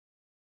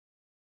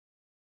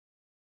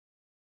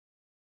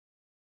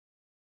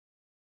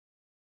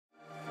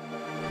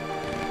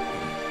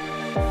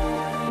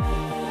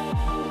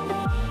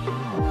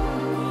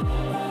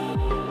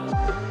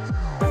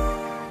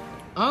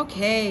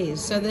Okay,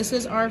 so this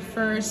is our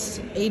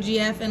first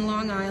AGF in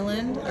Long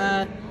Island.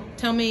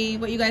 Tell me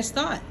what you guys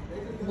thought.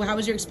 How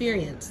was your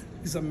experience?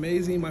 It's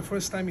amazing. My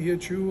first time here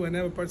too. I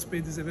never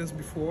participated in these events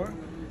before,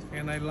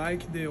 and I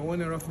like the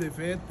owner of the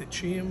event, the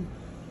team,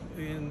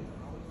 and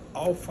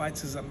all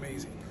fights is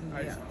amazing.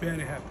 I'm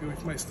very happy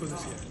with my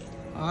students here.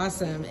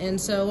 Awesome. And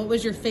so what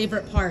was your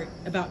favorite part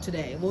about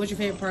today? What was your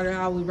favorite part of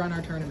how we run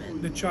our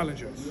tournament? The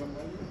challengers.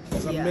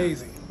 It's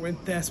amazing. When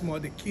test more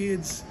the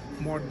kids,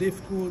 more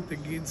difficult, the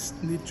kids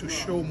need to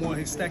show more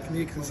his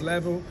technique, his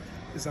level.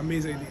 It's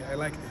amazing idea. I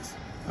like this.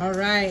 All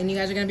right, and you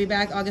guys are going to be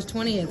back August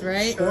 20th,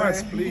 right? Sure,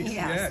 please,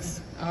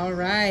 yes. All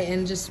right,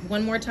 and just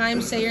one more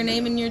time, say your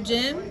name and your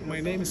gym. My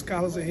name is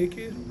Carlos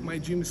Henrique. My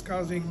gym is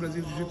Carlos Henrique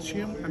Brazil Jiu-Jitsu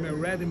Team. I'm a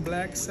red and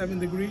black, 7th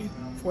degree,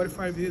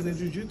 45 years in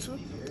Jiu-Jitsu.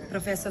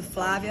 Professor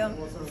Flávia,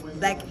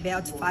 black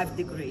belt, 5th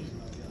degree.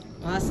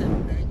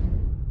 Awesome.